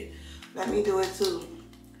 Period. Let me do it too.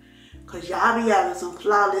 Cause y'all be having some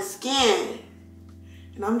flawless skin.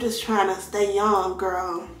 And I'm just trying to stay young,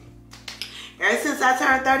 girl. Ever since I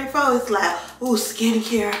turned 34, it's like, ooh,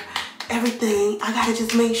 skincare, everything. I gotta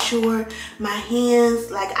just make sure my hands,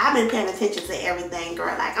 like I've been paying attention to everything,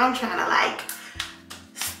 girl. Like I'm trying to like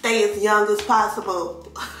stay as young as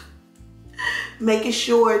possible. Making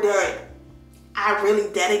sure that I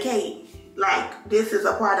really dedicate, like this is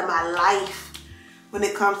a part of my life. When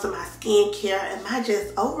it comes to my skincare and my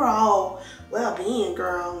just overall well-being,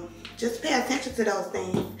 girl. Just pay attention to those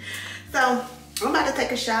things. So, I'm about to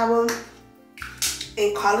take a shower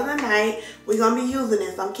and call it a night. We're going to be using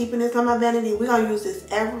this. I'm keeping this on my vanity. We're going to use this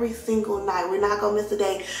every single night. We're not going to miss a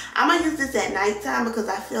day. I'm going to use this at nighttime because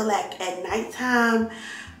I feel like at nighttime,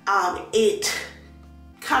 it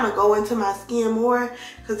kind of go into my skin more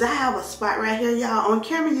because I have a spot right here, y'all. On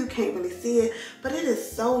camera, you can't really see it, but it is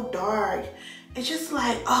so dark. It's just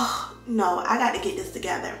like, oh, no, I got to get this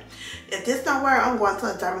together. If this don't work, I'm going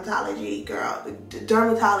to a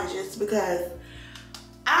dermatologist because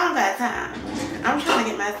I don't got time. I'm trying to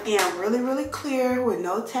get my skin really, really clear with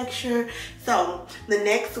no texture. So the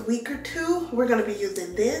next week or two, we're going to be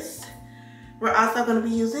using this. We're also going to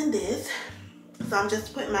be using this. So I'm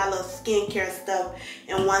just putting my little skincare stuff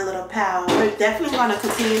in one little pile. We're definitely going to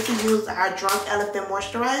continue to use our Drunk Elephant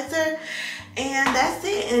moisturizer. And that's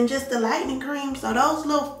it. And just the lightening cream. So those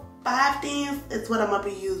little 5 things is what I'm going to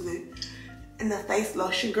be using. And the face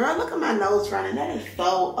lotion. Girl, look at my nose running. That is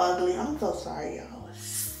so ugly. I'm so sorry, y'all.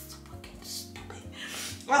 It's fucking stupid.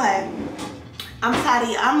 Okay. I'm tired of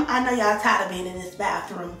y'all. I know y'all tired of being in this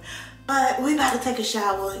bathroom. But we about to take a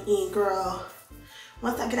shower. And girl,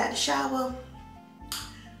 once I get out the shower,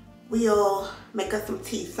 we'll make us some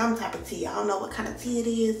tea, some type of tea. I don't know what kind of tea it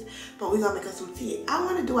is, but we're gonna make us some tea.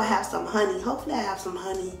 I have some honey. Hopefully I have some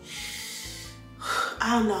honey.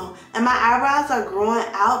 I don't know. And my eyebrows are growing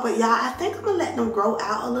out, but y'all, I think I'm gonna let them grow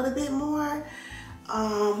out a little bit more.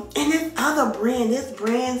 And this other brand, this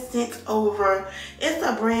brand sent over, it's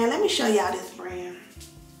a brand, let me show y'all this brand.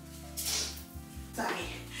 Sorry.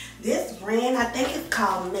 This brand, I think it's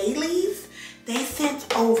called Maelys. They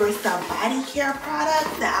sent over some body care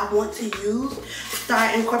products that I want to use,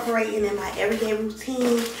 start incorporating in my everyday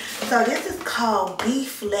routine. So this is called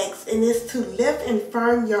B-Flex, and it's to lift and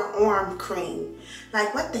firm your arm cream.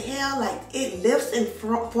 Like what the hell? Like it lifts and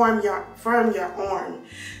firm your arm.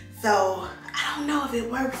 So I don't know if it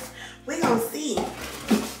works. We're gonna see.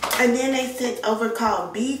 And then they sent over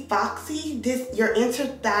called B-Foxy, this your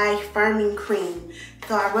inter-thigh firming cream.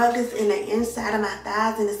 So I rub this in the inside of my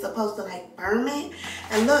thighs and it's supposed to like firm it.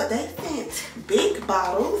 And look, they sent big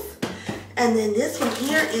bottles. And then this one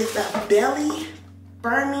here is the belly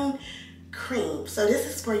firming cream. So this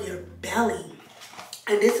is for your belly.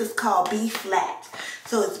 And this is called B-Flat.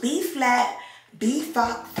 So it's B-Flat,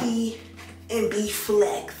 B-Foxy, and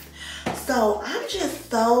B-Flex. So I'm just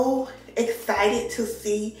so excited to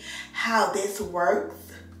see how this works.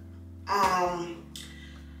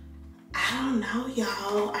 I don't know,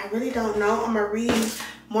 y'all. I really don't know. I'm gonna read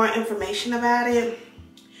more information about it.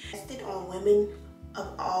 Tested on women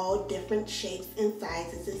of all different shapes and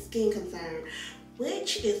sizes and skin concern,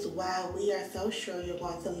 which is why we are so sure you're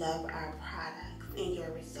going to love our products and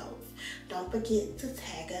your results. Don't forget to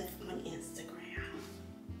tag us on Instagram.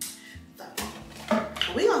 So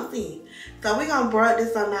we're gonna see. So we're gonna rub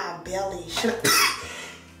this on our belly.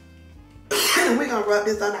 And we're gonna rub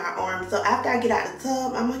this on our arm. So after I get out of the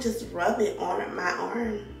tub, I'm gonna just rub it on my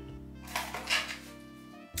arm.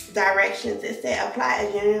 Directions. It said apply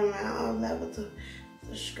a general amount of level to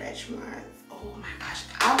stretch marks. Oh my gosh,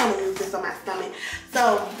 I want to use this on my stomach.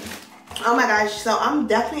 So, oh my gosh, so I'm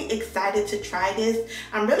definitely excited to try this.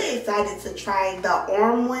 I'm really excited to try the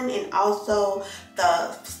arm one and also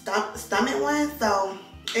the stomach one. So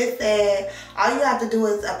it said all you have to do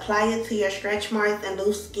is apply it to your stretch marks and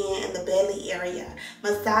loose skin in the belly area.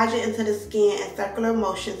 Massage it into the skin in circular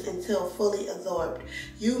motions until fully absorbed.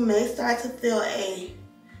 You may start to feel a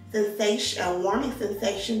sensation, a warming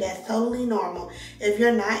sensation that's totally normal. If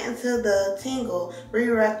you're not into the tingle, we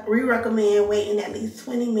recommend waiting at least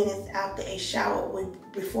 20 minutes after a shower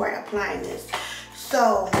before applying this.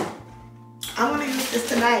 So I'm gonna use this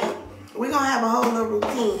tonight. We're gonna have a whole little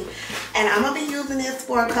routine, and I'm gonna be using this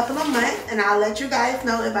for a couple of months, and I'll let you guys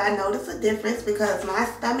know if I notice a difference, because my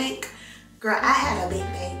stomach, girl, I had a big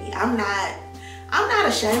baby. I'm not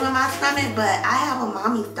ashamed of my stomach, but I have a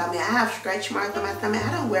mommy stomach. I have stretch marks on my stomach.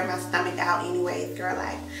 I don't wear my stomach out anyways, girl.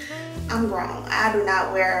 Like, I'm grown. I do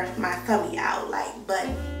not wear my tummy out, like, but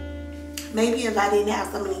maybe if I didn't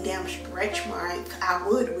have so many damn stretch marks, I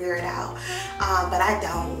would wear it out, but I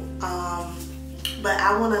don't. But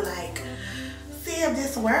I want to like see if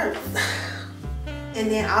this works,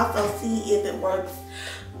 and then also see if it works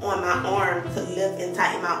on my arm to lift and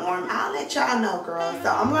tighten my arm. I'll let y'all know, girl.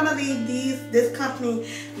 So I'm gonna leave this company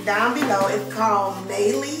down below. It's called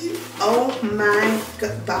Maelys. Oh my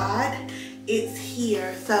God, it's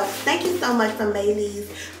here. So thank you so much for Maelys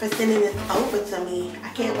for sending this over to me. I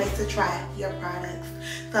can't wait to try your products.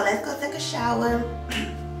 So let's go take a shower.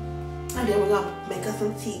 And then we're gonna make us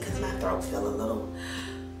some tea because my throat feel a little,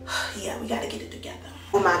 yeah, we gotta get it together.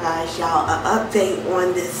 Oh my gosh, y'all, an update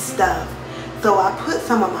on this stuff. So I put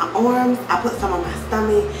some on my arms, I put some on my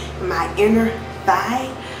stomach, and my inner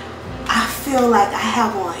thigh. I feel like I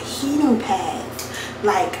have on heating pads.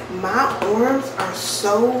 Like my arms are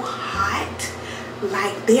so hot,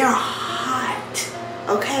 like they're hot,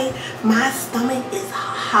 okay? My stomach is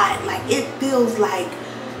hot, like it feels like,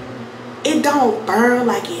 it don't burn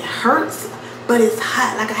like it hurts, but it's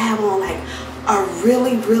hot, like I have on like a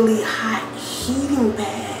really, really hot heating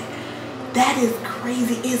pad. That is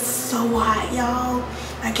crazy. It's so hot, y'all.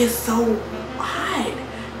 Like, it's so hot.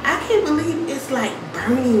 I can't believe it's like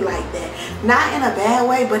burning like that. Not in a bad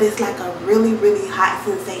way, but it's like a really, really hot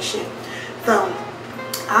sensation. So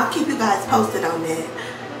I'll keep you guys posted on that.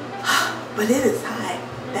 But it is hot.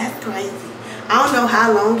 That's crazy. I don't know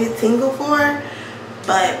how long it tingle for,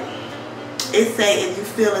 but it say if you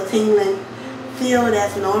feel a tingling feel,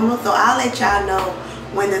 that's normal. So I'll let y'all know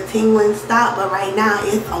when the tingling stop. But right now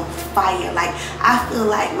it's on fire. Like, I feel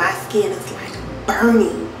like my skin is like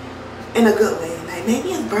burning in a good way. Like, maybe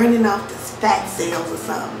it's burning off the fat cells or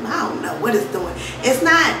something. I don't know what it's doing.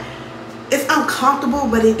 It's uncomfortable,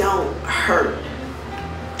 but it don't hurt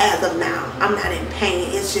as of now. I'm not in pain.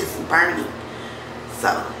 It's just burning.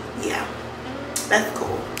 So yeah, that's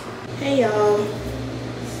cool. Hey y'all,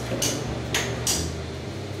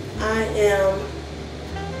 I am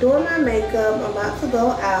doing my makeup. I'm about to go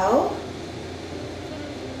out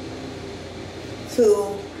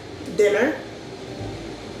to dinner.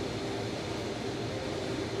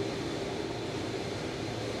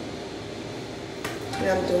 And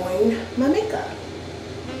I'm doing my makeup.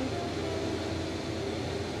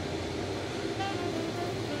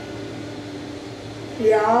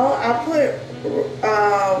 Y'all, I put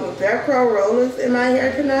Velcro rollers in my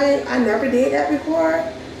hair tonight. I never did that before.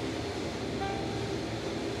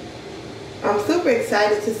 I'm super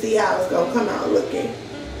excited to see how it's gonna come out looking.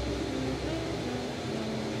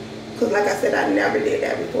 Cause like I said, I never did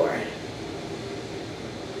that before.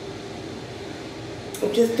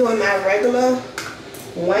 I'm just doing my regular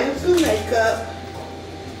 1-2 makeup.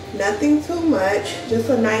 Nothing too much. Just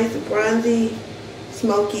a nice bronzy,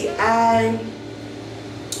 smoky eye.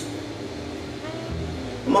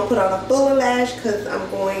 I'm gonna put on a fuller lash because I'm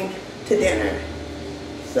going to dinner.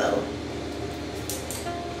 So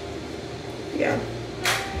yeah,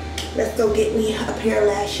 let's go get me a pair of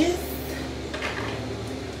lashes.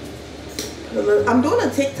 I'm doing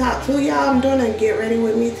a TikTok too, y'all. I'm doing a get ready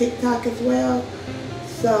with me TikTok as well.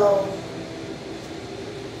 So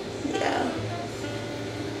yeah.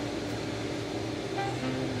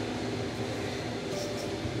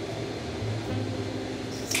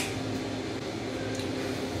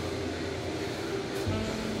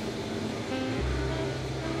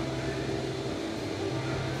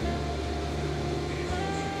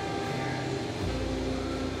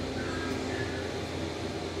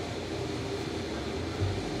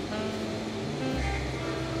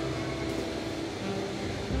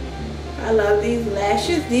 I love these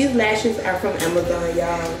lashes. These lashes are from Amazon,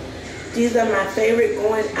 y'all. These are my favorite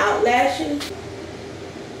going out lashes.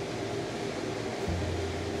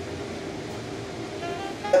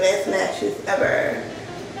 The best lashes ever.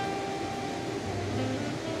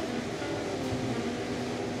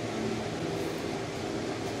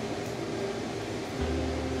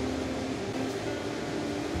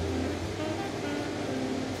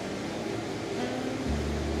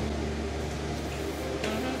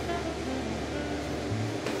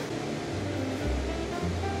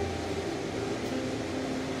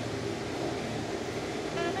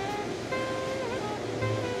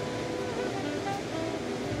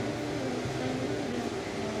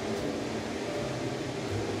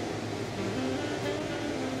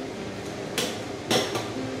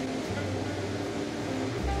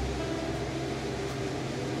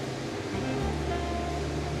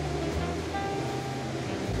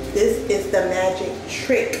 This is the magic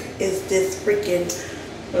trick, is this freaking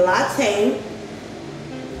latte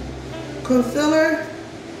concealer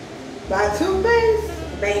by Too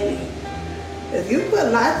Faced. Baby, if you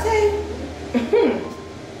put latte,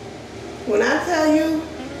 when I tell you,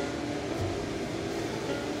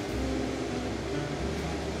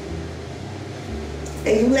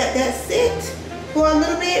 and you let that sit for a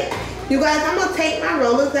little bit. You guys, I'm gonna take my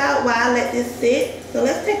rollers out while I let this sit. So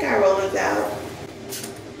let's take our rollers out.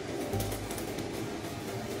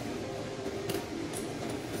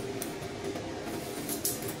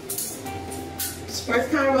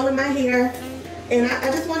 First time rolling my hair, and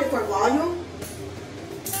I just want it for volume.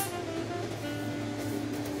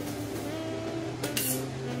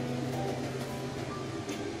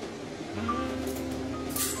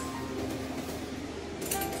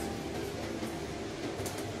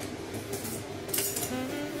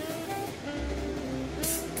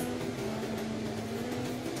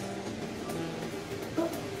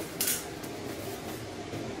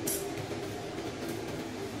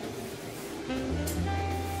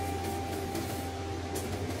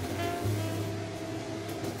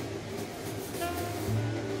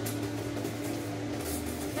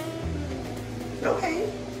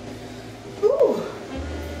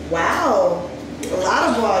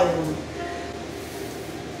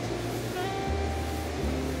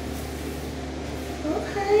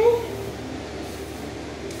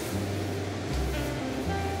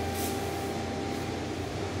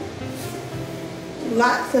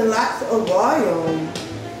 Lots and lots of volume.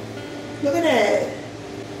 Look at that.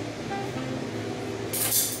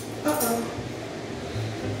 Uh-oh.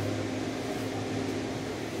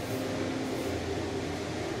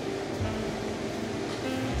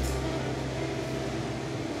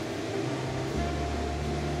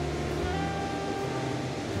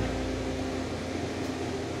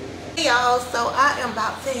 Y'all, so I am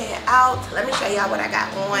about to head out. Let me show y'all what I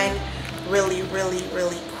got on really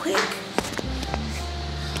quick.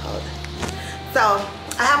 Hold on. So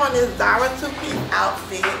I have on this Zara two-piece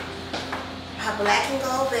outfit, my black and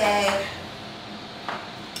gold bag,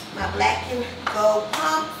 my black and gold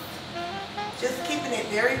pumps, just keeping it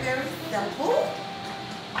very simple.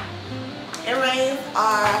 Earrings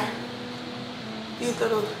are these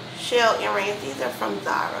little shell earrings. These are from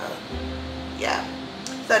Zara. Yeah.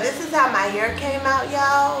 So this is how my hair came out,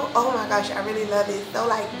 y'all. Oh my gosh, I really love it. It's so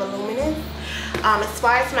like voluminous. As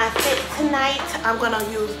far as my fit tonight, I'm gonna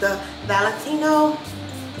use the Valentino.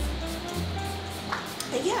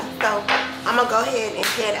 And yeah, so I'm gonna go ahead and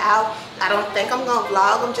head out. I don't think I'm gonna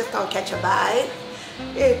vlog. I'm just gonna catch a vibe.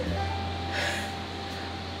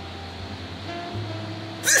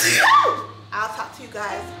 I'll talk to you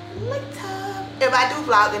guys later. If I do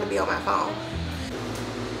vlog, it'll be on my phone.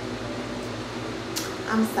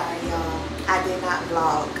 I'm sorry, y'all. I did not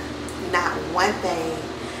vlog not one thing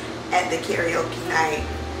at the karaoke night.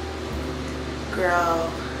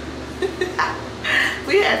 Girl,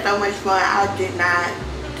 we had so much fun. I did not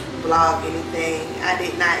vlog anything. I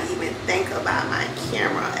did not even think about my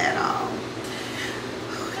camera at all.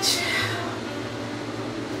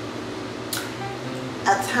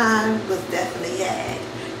 A time was definitely had.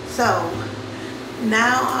 So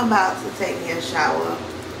now I'm about to take me a shower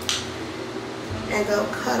and go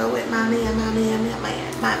cuddle with my man.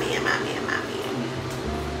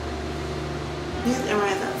 These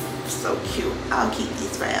earrings are so cute. I'll keep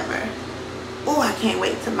these forever. Oh, I can't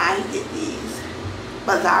wait till Maya get these.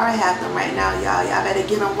 But Zara have them right now, y'all. Y'all better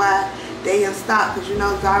get them while they in stock, because you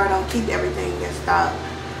know Zara don't keep everything in stock.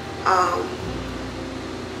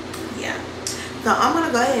 Yeah. So I'm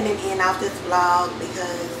gonna go ahead and end off this vlog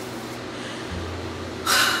because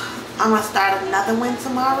I'm gonna start another one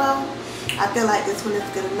tomorrow. I feel like this one is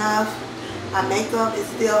good enough. My makeup is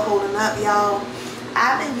still holding up, y'all.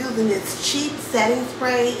 I've been using this cheap setting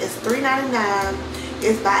spray. It's $3.99.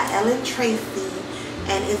 It's by Ellen Tracy,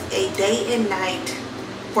 and it's a day and night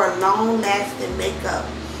for long lasting makeup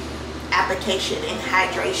application and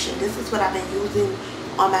hydration. This is what I've been using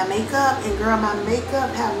on my makeup, and girl, my makeup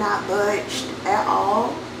have not budged at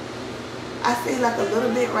all. I see like a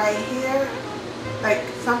little bit right here, like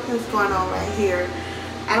something's going on right here.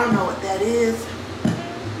 I don't know what that is,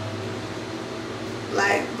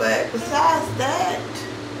 like, but besides that,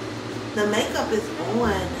 the makeup is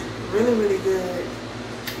on really good.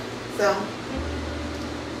 So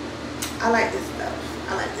I like this stuff.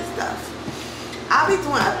 I'll be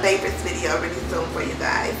doing a favorites video really soon for you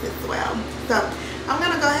guys as well. So I'm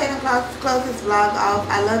gonna go ahead and close this vlog off.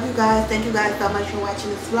 I love you guys. Thank you guys so much for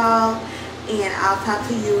watching this vlog, and I'll talk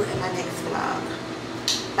to you in my next vlog.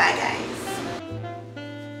 Bye guys.